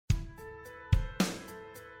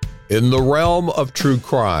In the realm of true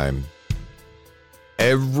crime,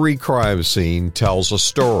 every crime scene tells a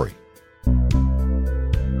story.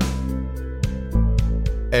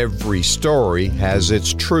 Every story has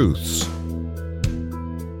its truths.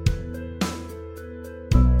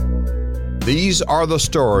 These are the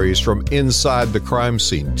stories from inside the crime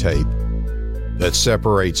scene tape that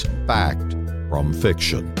separates fact from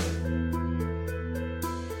fiction.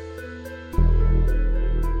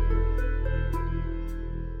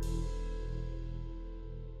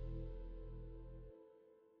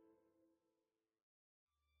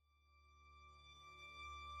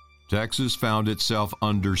 Texas found itself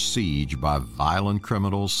under siege by violent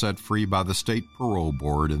criminals set free by the state parole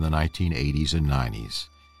board in the 1980s and 90s.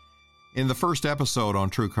 In the first episode on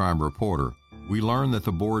True Crime Reporter, we learned that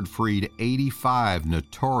the board freed 85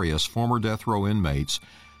 notorious former death row inmates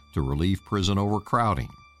to relieve prison overcrowding.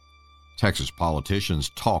 Texas politicians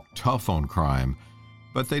talked tough on crime,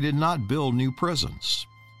 but they did not build new prisons.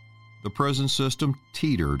 The prison system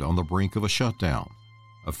teetered on the brink of a shutdown.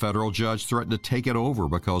 A federal judge threatened to take it over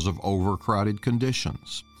because of overcrowded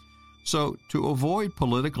conditions. So, to avoid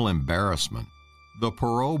political embarrassment, the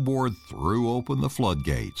parole board threw open the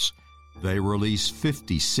floodgates. They released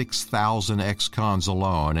 56,000 ex-cons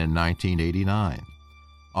alone in 1989.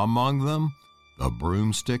 Among them, the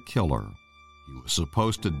Broomstick Killer. He was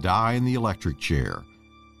supposed to die in the electric chair.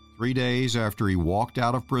 3 days after he walked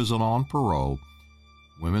out of prison on parole,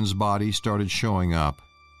 women's bodies started showing up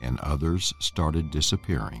and others started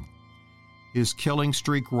disappearing. His killing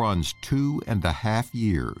streak runs 2.5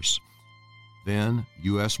 years. Then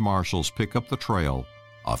U.S. Marshals pick up the trail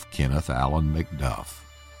of Kenneth Allen McDuff.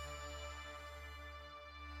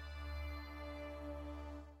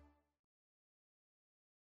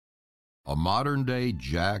 A modern-day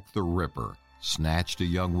Jack the Ripper snatched a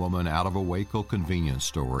young woman out of a Waco convenience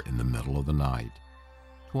store in the middle of the night.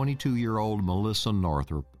 22-year-old Melissa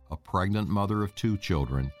Northrup, a pregnant mother of 2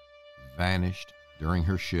 children, vanished during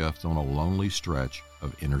her shift on a lonely stretch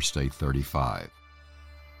of Interstate 35.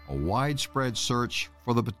 A widespread search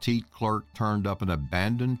for the petite clerk turned up an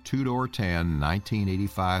abandoned two-door tan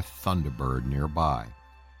 1985 Thunderbird nearby.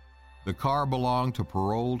 The car belonged to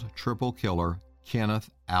paroled triple killer Kenneth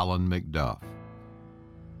Allen McDuff.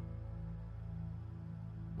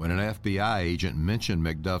 When an FBI agent mentioned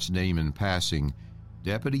McDuff's name in passing,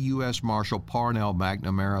 Deputy U.S. Marshal Parnell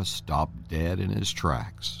McNamara stopped dead in his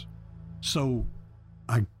tracks. So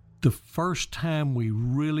the first time we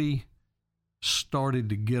really started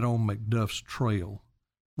to get on McDuff's trail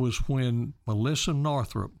was when Melissa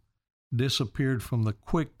Northrup disappeared from the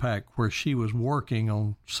Quick Pack where she was working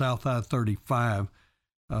on South I-35.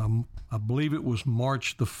 I believe it was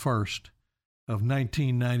March the 1st of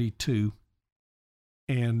 1992,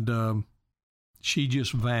 and she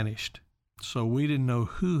just vanished. So we didn't know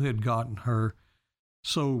who had gotten her.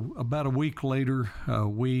 So about a week later,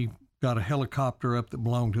 we got a helicopter up that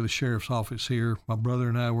belonged to the sheriff's office here. My brother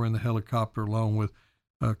and I were in the helicopter along with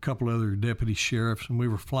a couple other deputy sheriffs, and we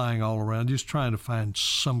were flying all around just trying to find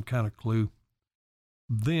some kind of clue.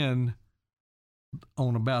 Then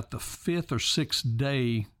on about the 5th or 6th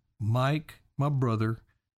day, Mike, my brother,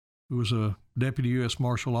 who was a deputy U.S.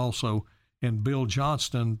 Marshal also, and Bill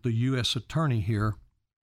Johnston, the U.S. attorney here,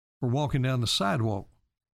 were walking down the sidewalk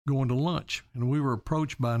going to lunch, and we were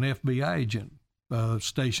approached by an FBI agent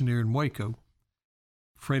stationed here in Waco,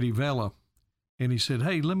 Freddie Vela, and he said,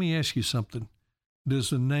 "Hey, let me ask you something.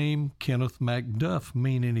 Does the name Kenneth McDuff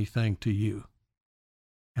mean anything to you?"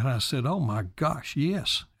 And I said, "Oh my gosh,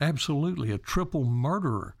 yes, absolutely, a triple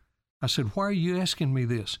murderer." I said, "Why are you asking me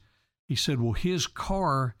this?" He said, "Well, his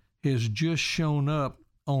car has just shown up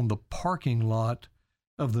on the parking lot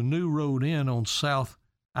of the new road in on South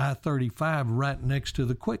I-35 right next to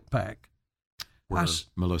the Quick Pack." Where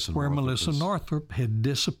Melissa Northrup had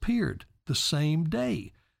disappeared the same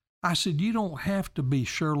day. I said, "You don't have to be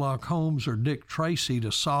Sherlock Holmes or Dick Tracy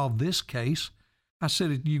to solve this case." I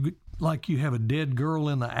said, you have a dead girl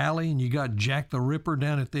in the alley and you got Jack the Ripper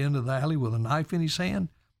down at the end of the alley with a knife in his hand.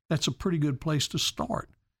 That's a pretty good place to start."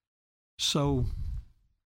 So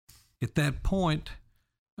at that point,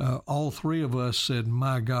 all 3 of us said,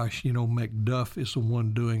 "My gosh, McDuff is the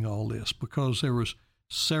one doing all this," because there was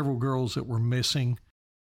several girls that were missing.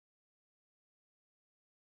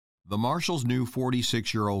 The Marshals knew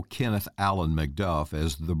 46-year-old Kenneth Allen McDuff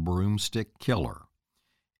as the Broomstick Killer.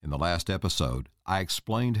 In the last episode, I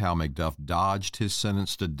explained how McDuff dodged his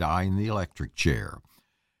sentence to die in the electric chair.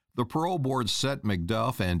 The parole board set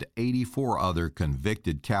McDuff and 84 other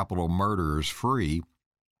convicted capital murderers free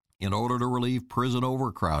in order to relieve prison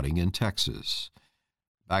overcrowding in Texas.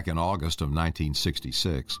 Back in August of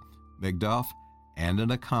 1966, McDuff and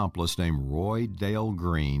an accomplice named Roy Dale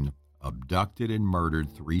Green abducted and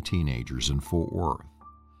murdered 3 teenagers in Fort Worth.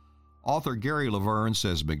 Author Gary Laverne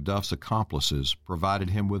says McDuff's accomplices provided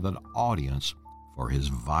him with an audience for his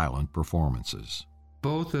violent performances.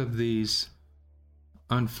 Both of these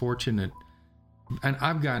unfortunate, and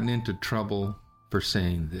I've gotten into trouble for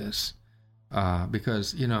saying this,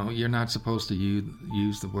 because, you're not supposed to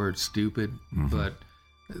use the word stupid, but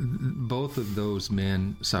both of those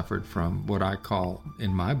men suffered from what I call,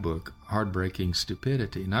 in my book, heartbreaking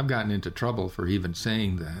stupidity. And I've gotten into trouble for even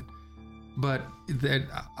saying that. But that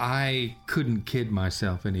I couldn't kid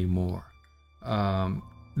myself anymore.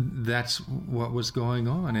 That's what was going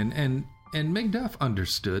on. And McDuff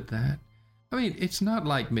understood that. I mean, it's not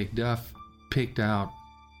like McDuff picked out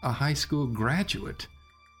a high school graduate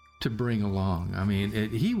to bring along. I mean,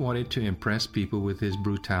 he wanted to impress people with his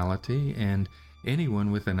brutality, and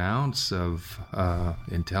anyone with an ounce of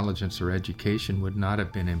intelligence or education would not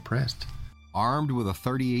have been impressed. Armed with a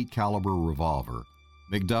 .38 caliber revolver,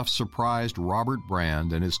 McDuff surprised Robert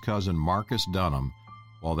Brand and his cousin Marcus Dunham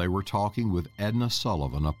while they were talking with Edna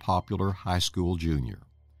Sullivan, a popular high school junior.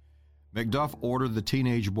 McDuff ordered the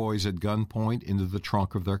teenage boys at gunpoint into the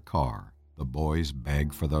trunk of their car. The boys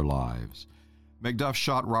begged for their lives. McDuff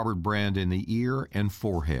shot Robert Brand in the ear and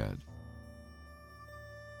forehead.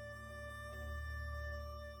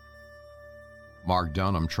 Mark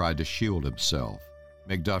Dunham tried to shield himself.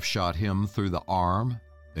 McDuff shot him through the arm,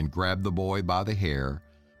 then grabbed the boy by the hair,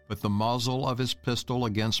 put the muzzle of his pistol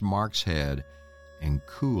against Mark's head, and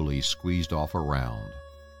coolly squeezed off a round.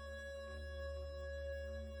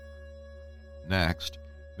 Next,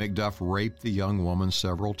 McDuff raped the young woman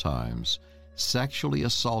several times, sexually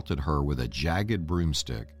assaulted her with a jagged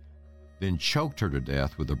broomstick, then choked her to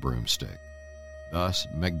death with a broomstick. Thus,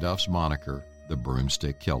 McDuff's moniker, the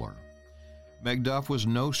Broomstick Killer. McDuff was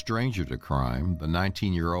no stranger to crime. The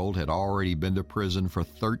 19-year-old had already been to prison for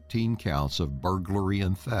 13 counts of burglary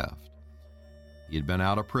and theft. He had been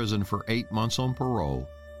out of prison for 8 months on parole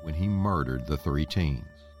when he murdered the 3 teens.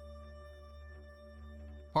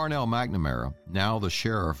 Parnell McNamara, now the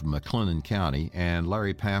sheriff of McLennan County, and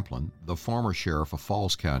Larry Pamplin, the former sheriff of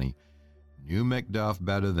Falls County, knew McDuff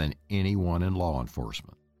better than anyone in law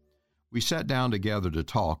enforcement. We sat down together to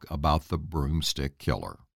talk about the Broomstick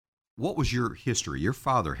Killer. What was your history? Your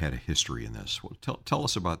father had a history in this. Well, tell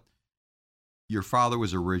us about, your father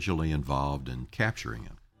was originally involved in capturing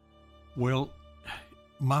him. Well,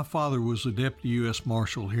 my father was a deputy U.S.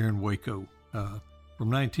 Marshal here in Waco from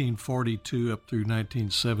 1942 up through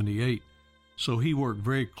 1978. So he worked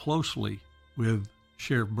very closely with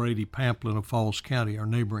Sheriff Brady Pamplin of Falls County, our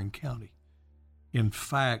neighboring county. In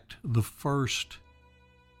fact, the first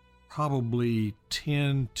probably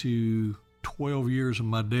 10 to 12 years of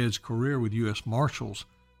my dad's career with U.S. Marshals,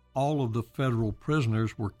 all of the federal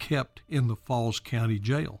prisoners were kept in the Falls County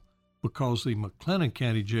Jail because the McLennan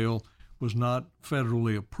County Jail was not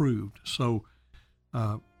federally approved. So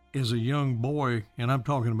as a young boy, and I'm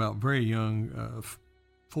talking about very young,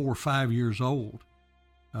 4 or 5 years old,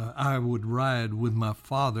 I would ride with my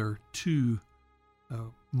father to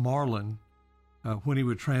Marlin when he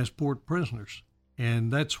would transport prisoners.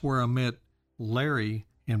 And that's where I met Larry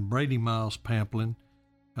and Brady Miles Pamplin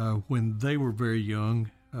when they were very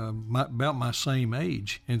young, about my same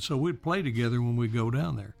age. And so we'd play together when we'd go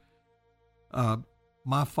down there.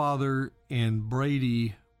 My father and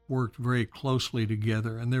Brady worked very closely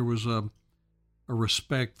together, and there was a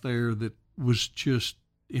respect there that was just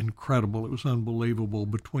incredible. It was unbelievable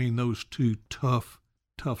between those two tough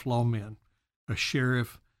lawmen, a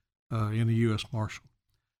sheriff and a U.S. Marshal.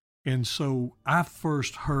 And so I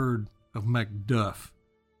first heard of McDuff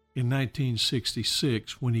in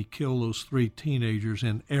 1966 when he killed those 3 teenagers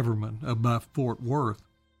in Everman above Fort Worth.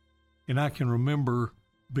 And I can remember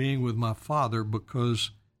being with my father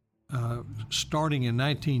because starting in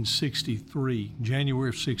 1963, January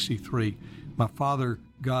of 63, my father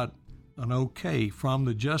got an okay from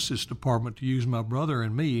the Justice Department to use my brother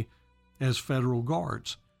and me as federal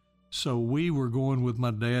guards. So we were going with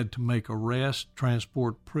my dad to make arrests,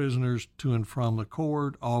 transport prisoners to and from the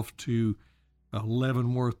court, off to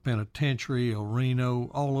Leavenworth Penitentiary, El Reno,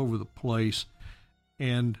 all over the place.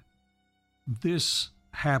 And this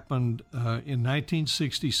happened in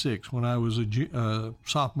 1966 when I was a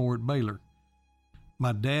sophomore at Baylor.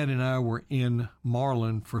 My dad and I were in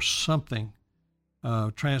Marlin for something,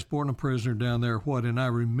 transporting a prisoner down there, and I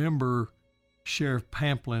remember Sheriff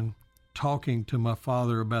Pamplin talking to my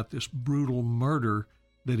father about this brutal murder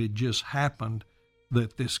that had just happened,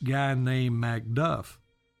 that this guy named McDuff,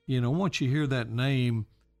 once you hear that name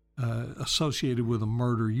associated with a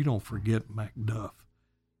murder, you don't forget McDuff.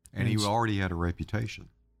 And he already had a reputation.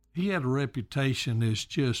 He had a reputation as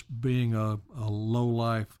just being a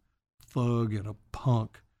low-life thug and a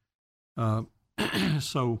punk.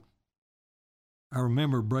 So I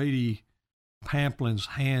remember Brady Pamplin's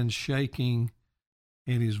hands shaking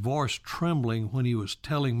and his voice trembling when he was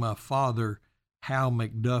telling my father how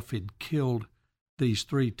McDuff had killed these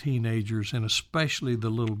 3 teenagers, and especially the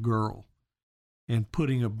little girl, and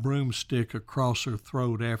putting a broomstick across her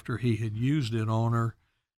throat after he had used it on her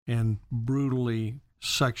and brutally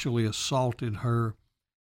sexually assaulted her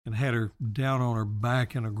and had her down on her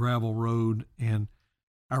back in a gravel road. And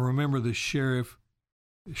I remember the sheriff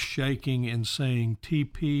shaking and saying,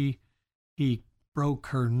 "TP, he broke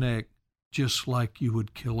her neck just like you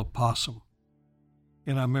would kill a possum."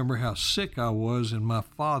 And I remember how sick I was, and my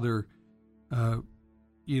father,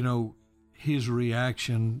 his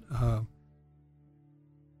reaction,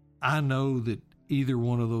 I know that either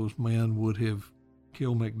one of those men would have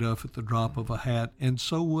killed McDuff at the drop of a hat, and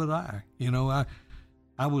so would I.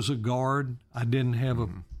 I was a guard. I didn't have a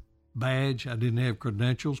badge. I didn't have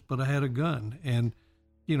credentials, but I had a gun. And,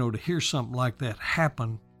 to hear something like that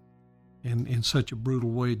happen in such a brutal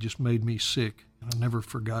way, it just made me sick. And I never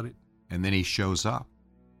forgot it. And then he shows up,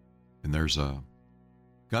 and there's a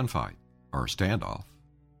gunfight or a standoff.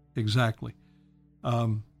 Exactly.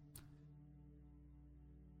 The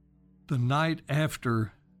night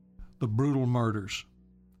after the brutal murders,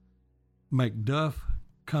 McDuff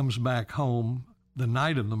comes back home the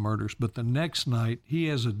night of the murders, but the next night he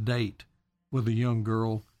has a date with a young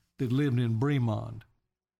girl that lived in Bremond.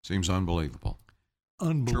 Seems unbelievable.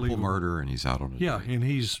 Unbelievable. Triple murder, and he's out on a date. Yeah, and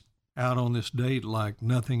he's out on this date like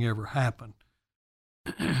nothing ever happened.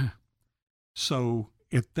 So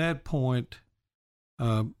at that point,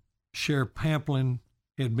 Sheriff Pamplin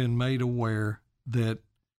had been made aware that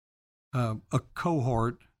a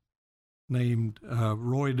cohort named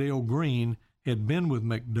Roy Dale Green had been with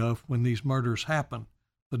McDuff when these murders happened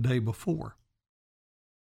the day before.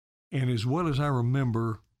 And as well as I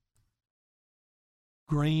remember,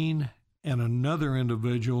 Green and another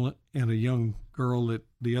individual and a young girl that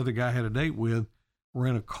the other guy had a date with were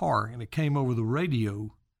in a car, and it came over the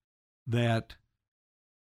radio that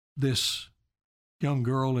this young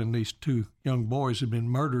girl and these 2 young boys had been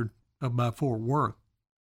murdered up by Fort Worth.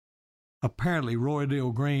 Apparently, Roy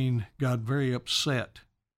Dale Green got very upset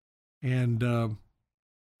and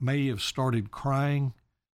may have started crying,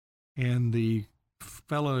 and the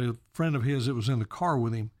friend of his that was in the car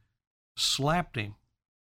with him slapped him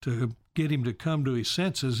to get him to come to his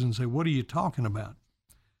senses and say, "What are you talking about?"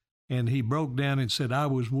 And he broke down and said, "I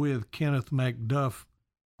was with Kenneth McDuff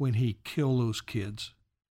when he killed those kids."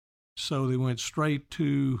 So they went straight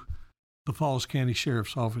to the Falls County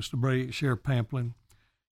Sheriff's Office, to Sheriff Pamplin.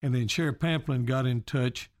 And then Sheriff Pamplin got in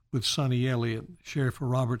touch with Sonny Elliott, Sheriff of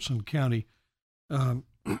Robertson County,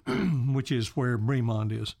 which is where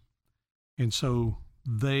Bremond is. And so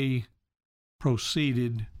they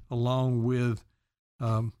proceeded along with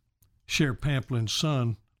Sheriff Pamplin's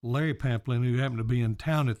son, Larry Pamplin, who happened to be in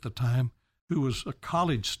town at the time, who was a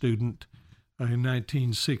college student in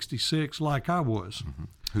 1966, like I was. Mm-hmm.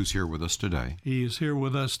 Who's here with us today. He is here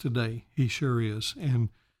with us today. He sure is. And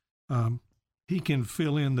he can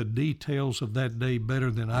fill in the details of that day better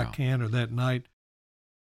than I can, or that night.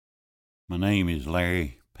 My name is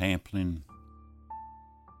Larry Pamplin.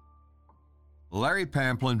 Larry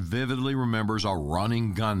Pamplin vividly remembers a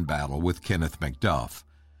running gun battle with Kenneth McDuff.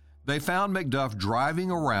 They found McDuff driving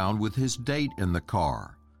around with his date in the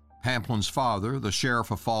car. Pamplin's father, the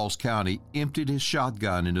sheriff of Falls County, emptied his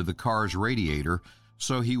shotgun into the car's radiator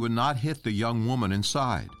so he would not hit the young woman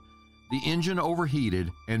inside. The engine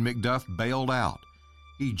overheated and McDuff bailed out.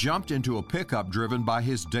 He jumped into a pickup driven by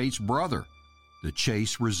his date's brother. The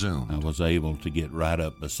chase resumed. I was able to get right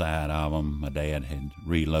up beside of him. My dad had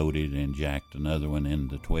reloaded and jacked another one in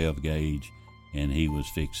the 12 gauge, and he was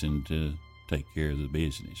fixing to take care of the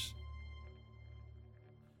business.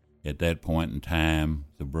 At that point in time,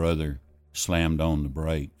 the brother slammed on the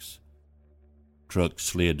brakes. Truck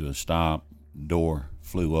slid to a stop, door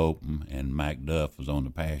flew open, and McDuff was on the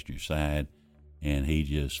passenger side, and he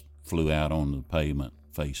just flew out on the pavement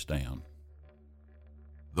face down.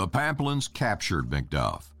 The Pamplins captured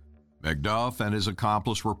McDuff. McDuff and his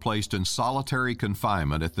accomplice were placed in solitary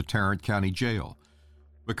confinement at the Tarrant County Jail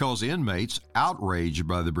because inmates, outraged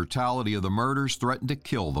by the brutality of the murders, threatened to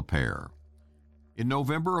kill the pair. In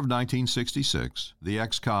November of 1966, the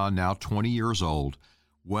ex-con, now 20 years old,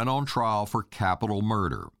 went on trial for capital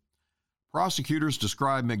murder. Prosecutors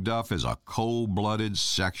described McDuff as a cold-blooded,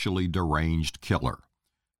 sexually deranged killer.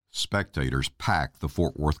 Spectators packed the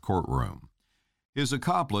Fort Worth courtroom. His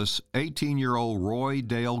accomplice, 18-year-old Roy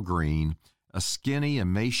Dale Green, a skinny,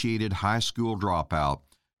 emaciated high school dropout,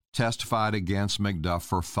 testified against McDuff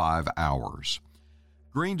for 5 hours.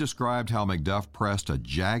 Green described how McDuff pressed a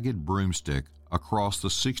jagged broomstick across the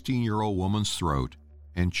 16-year-old woman's throat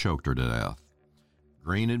and choked her to death.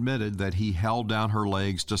 Green admitted that he held down her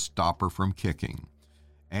legs to stop her from kicking,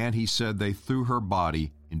 and he said they threw her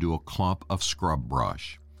body into a clump of scrub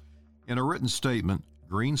brush. In a written statement,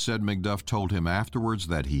 Green said McDuff told him afterwards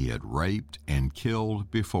that he had raped and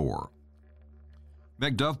killed before.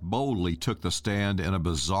 McDuff boldly took the stand in a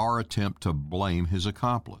bizarre attempt to blame his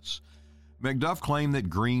accomplice. McDuff claimed that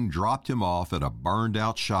Green dropped him off at a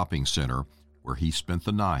burned-out shopping center where he spent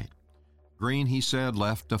the night. Green, he said,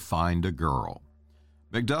 left to find a girl.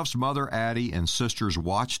 McDuff's mother, Addie, and sisters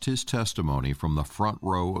watched his testimony from the front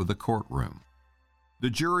row of the courtroom. The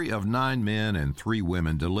jury of 9 men and 3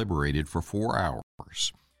 women deliberated for 4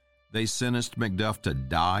 hours. They sentenced McDuff to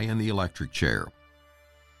die in the electric chair.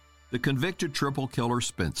 The convicted triple killer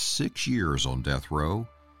spent 6 years on death row.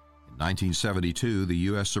 In 1972, the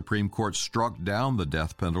U.S. Supreme Court struck down the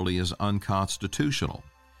death penalty as unconstitutional.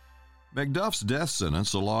 McDuff's death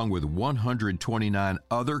sentence, along with 129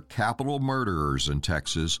 other capital murderers in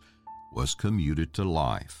Texas, was commuted to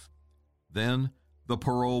life. Then, the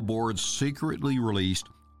parole board secretly released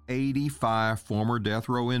 85 former death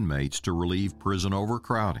row inmates to relieve prison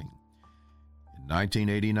overcrowding. In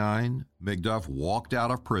 1989, McDuff walked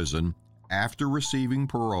out of prison after receiving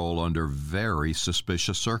parole under very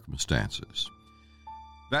suspicious circumstances.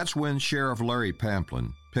 That's when Sheriff Larry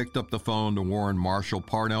Pamplin picked up the phone to warn Marshal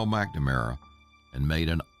Parnell McNamara and made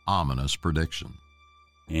an ominous prediction.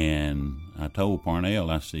 And I told Parnell,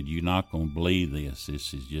 I said, "You're not going to believe this.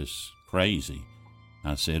 This is just crazy."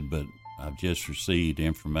 I said, "But I've just received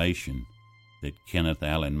information that Kenneth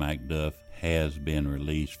Allen McDuff has been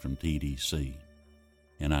released from TDC."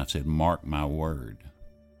 And I said, "Mark my word."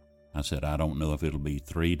 I said, "I don't know if it'll be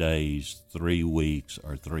 3 days, 3 weeks,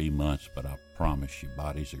 or 3 months, but I promise you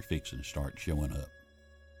bodies are fixing to start showing up."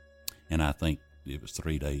 And I think it was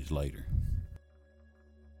 3 days later.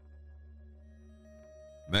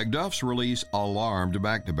 McDuff's release alarmed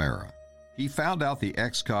McNamara. He found out the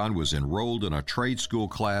ex-con was enrolled in a trade school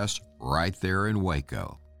class right there in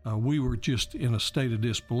Waco. We were just in a state of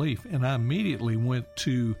disbelief, and I immediately went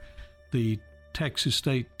to the Texas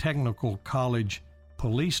State Technical College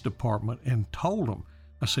Police Department and told them,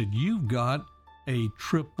 I said, "You've got a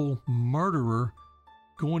triple murderer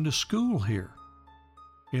going to school here."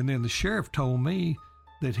 And then the sheriff told me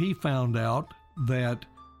that he found out that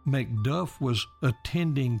McDuff was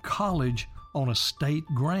attending college on a state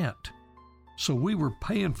grant. So we were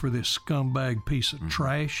paying for this scumbag piece of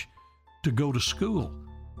trash to go to school,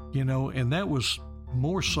 and that was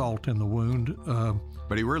more salt in the wound.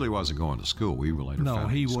 But he really wasn't going to school. We later No,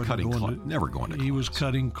 found he was wasn't never going to class. He was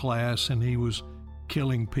cutting class, and he was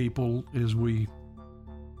killing people as we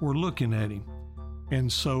were looking at him.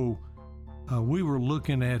 And so we were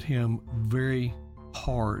looking at him very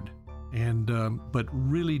hard, and but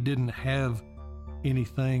really didn't have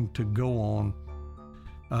anything to go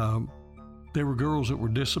on. There were girls that were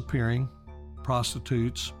disappearing,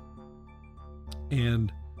 prostitutes,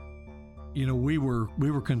 and we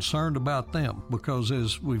were concerned about them because,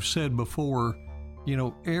 as we've said before,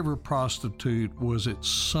 every prostitute was at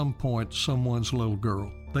some point someone's little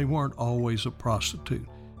girl. They weren't always a prostitute,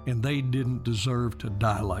 and they didn't deserve to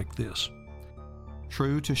die like this.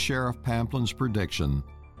 True to Sheriff Pamplin's prediction,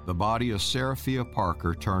 the body of Seraphia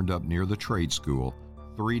Parker turned up near the trade school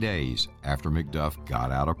 3 days after McDuff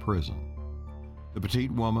got out of prison. The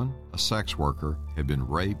petite woman, a sex worker, had been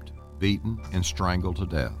raped, beaten, and strangled to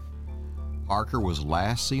death. Parker was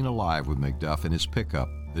last seen alive with McDuff in his pickup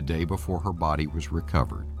the day before her body was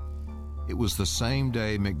recovered. It was the same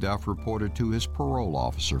day McDuff reported to his parole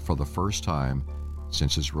officer for the first time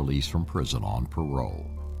since his release from prison on parole.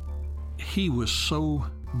 He was so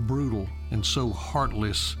brutal and so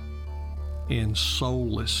heartless and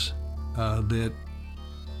soulless that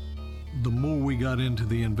the more we got into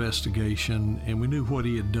the investigation and we knew what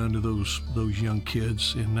he had done to those young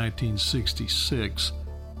kids in 1966,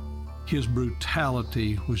 his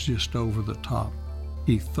brutality was just over the top.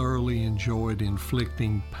 He thoroughly enjoyed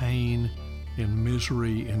inflicting pain and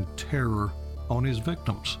misery and terror on his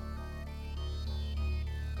victims.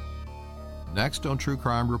 Next on True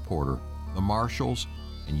Crime Reporter, the Marshals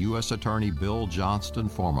and U.S. Attorney Bill Johnston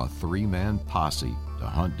form a 3-man posse to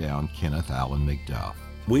hunt down Kenneth Allen McDuff.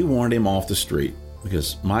 We warned him off the street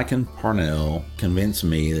because Mike and Parnell convinced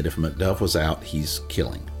me that if McDuff was out, he's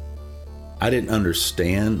killing. I didn't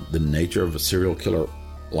understand the nature of a serial killer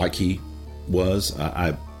like he was.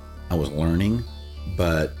 I was learning,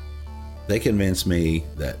 but they convinced me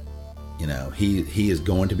that, you know, he is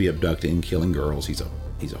going to be abducting and killing girls. He's a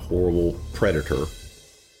horrible predator.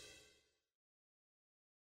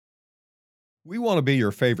 We want to be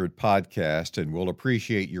your favorite podcast, and we'll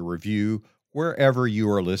appreciate your review wherever you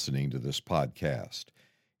are listening to this podcast.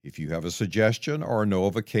 If you have a suggestion or know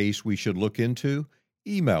of a case we should look into,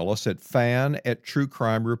 email us at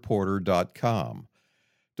fan@truecrimereporter.com.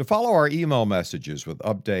 To follow our email messages with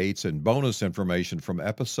updates and bonus information from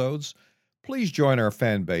episodes, please join our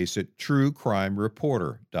fan base at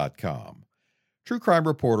truecrimereporter.com. True Crime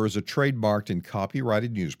Reporter is a trademarked and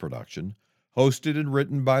copyrighted news production, hosted and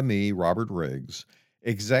written by me, Robert Riggs,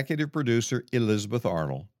 executive producer Elizabeth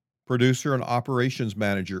Arnold, producer and operations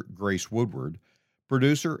manager Grace Woodward,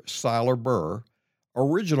 producer Siler Burr,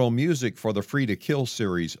 original music for the Free to Kill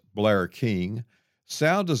series Blair King,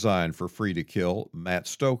 sound design for Free to Kill Matt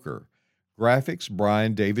Stoker, graphics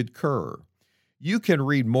Brian David Kerr. You can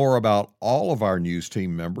read more about all of our news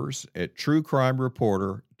team members at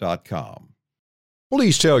truecrimereporter.com.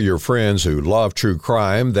 Please tell your friends who love true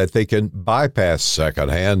crime that they can bypass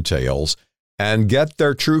secondhand tales and get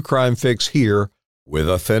their true crime fix here with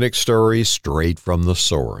authentic stories straight from the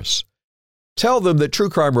source. Tell them that True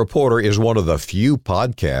Crime Reporter is one of the few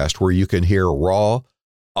podcasts where you can hear raw,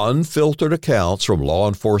 unfiltered accounts from law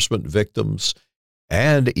enforcement victims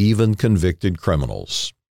and even convicted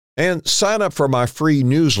criminals. And sign up for my free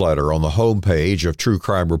newsletter on the homepage of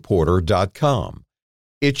truecrimereporter.com.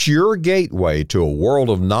 It's your gateway to a world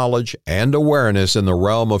of knowledge and awareness in the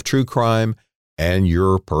realm of true crime and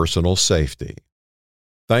your personal safety.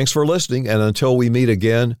 Thanks for listening, and until we meet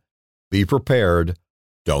again, be prepared.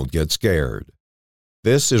 Don't get scared.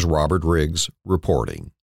 This is Robert Riggs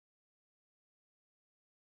reporting.